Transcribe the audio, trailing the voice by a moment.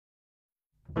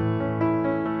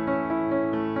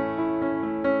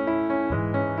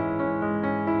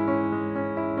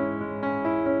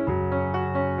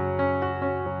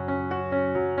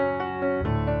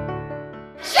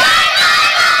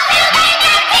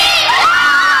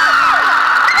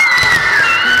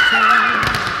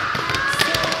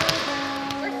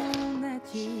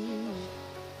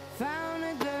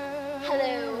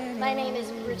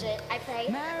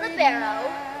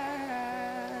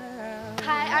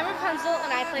I'm Rapunzel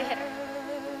and I play hitter.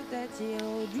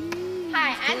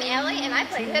 Hi, I'm Ellie and I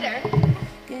play hitter.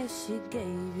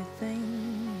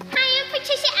 Hi, I'm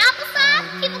Patricia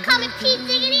Applesauce. People call me Pete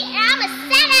Diggity and I'm a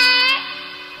center.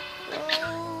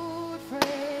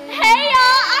 Hey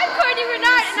y'all, I'm Courtney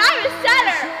Bernard and I'm a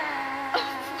setter.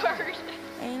 Word.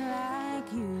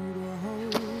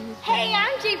 Hey,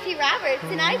 I'm JP Roberts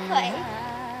and I play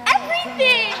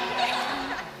everything.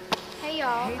 Hey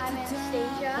y'all, I'm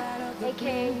Anastasia,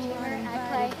 aka Dreamer, and I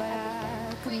play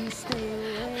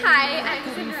everything. Hi, I'm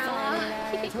Cinderella.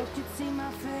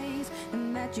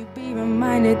 And that you be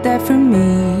reminded that for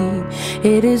me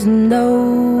it isn't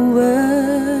over.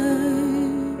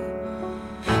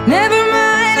 Never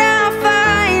mind, I'll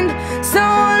find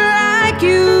someone like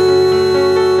you.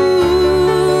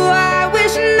 I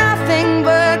wish nothing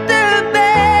but the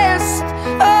best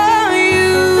of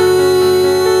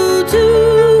you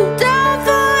too. Don't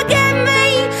forget me,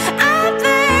 I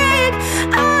beg.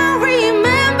 I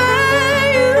remember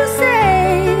you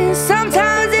say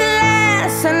sometimes it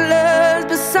lasts and loves,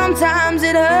 but sometimes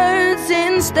it hurts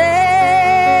instead.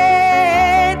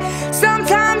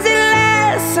 Sometimes it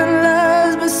lasts and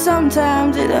loves, but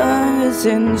sometimes it hurts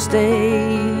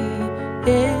instead.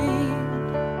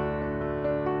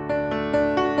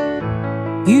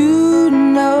 You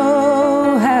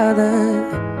know how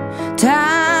the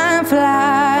time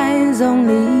flies.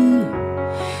 Only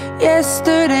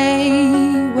yesterday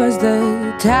was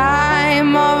the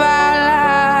time of our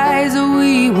lives.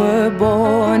 We were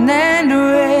born and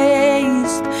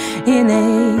raised in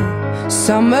a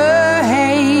summer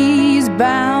haze,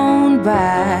 bound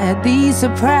by the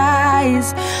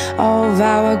surprise of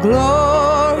our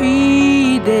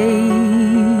glory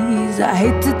days. I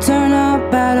hate to turn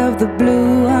up out of the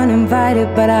blue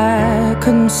uninvited, but I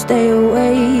couldn't stay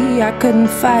away, I couldn't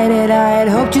fight it. I had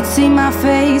hoped you'd see my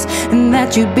face and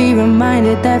that you'd be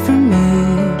reminded that for me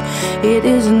it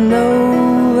isn't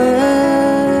over.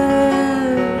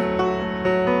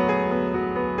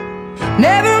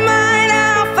 Never mind,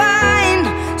 I'll find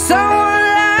someone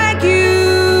like you.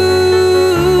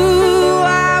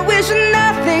 I wish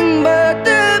nothing but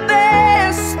the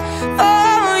best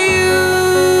for you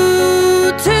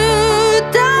too.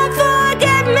 Don't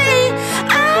forget me,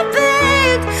 I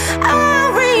beg. I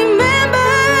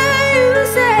remember you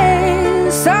say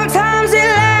sometimes it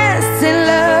lasts in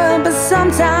love, but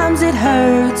sometimes it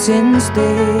hurts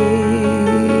instead.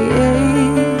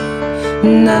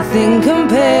 Nothing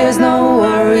compares, no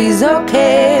worries or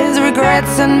cares,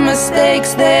 regrets and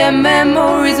mistakes, their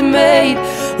memories made.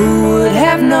 Who would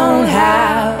have known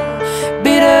how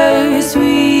bittersweet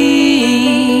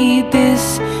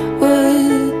this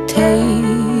would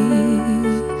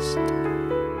taste?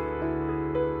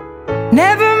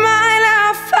 Never mind,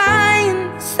 I'll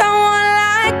find someone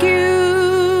like you.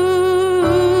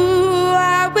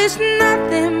 I wish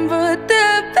nothing but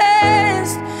the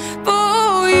best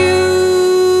for you.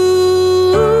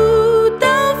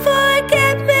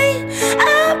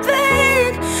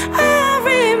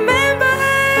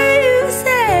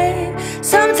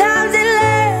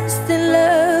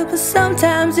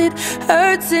 Sometimes it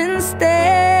hurts instead.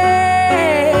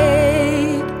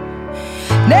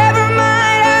 Never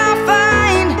mind, I'll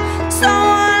find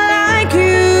someone like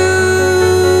you.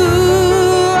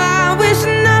 I wish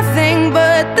nothing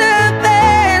but the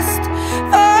best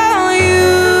for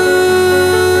you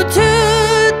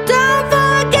too. Don't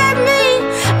forget me,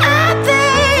 I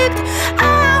beg. I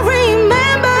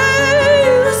remember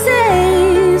you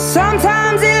say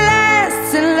sometimes it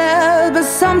lasts in love, but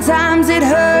sometimes it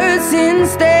hurts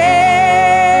instead.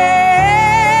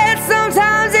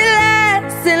 Sometimes it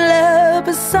lasts in love,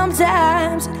 but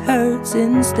sometimes it hurts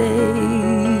instead.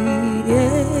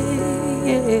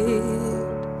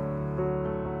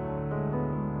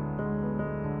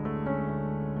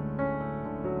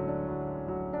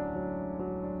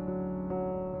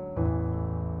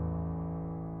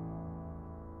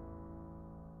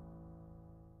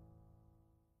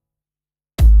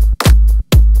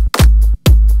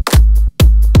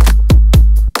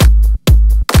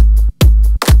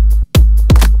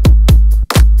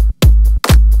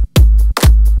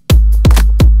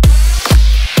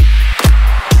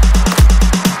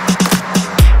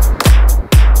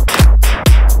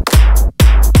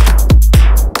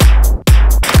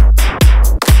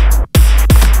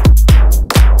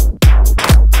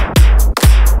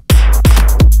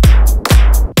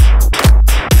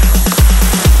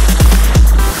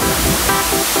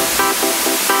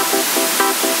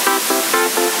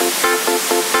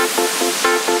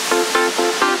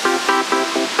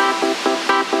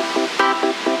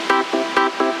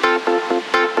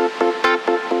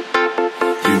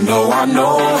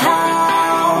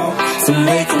 to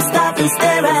make them stop and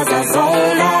stare as I fall.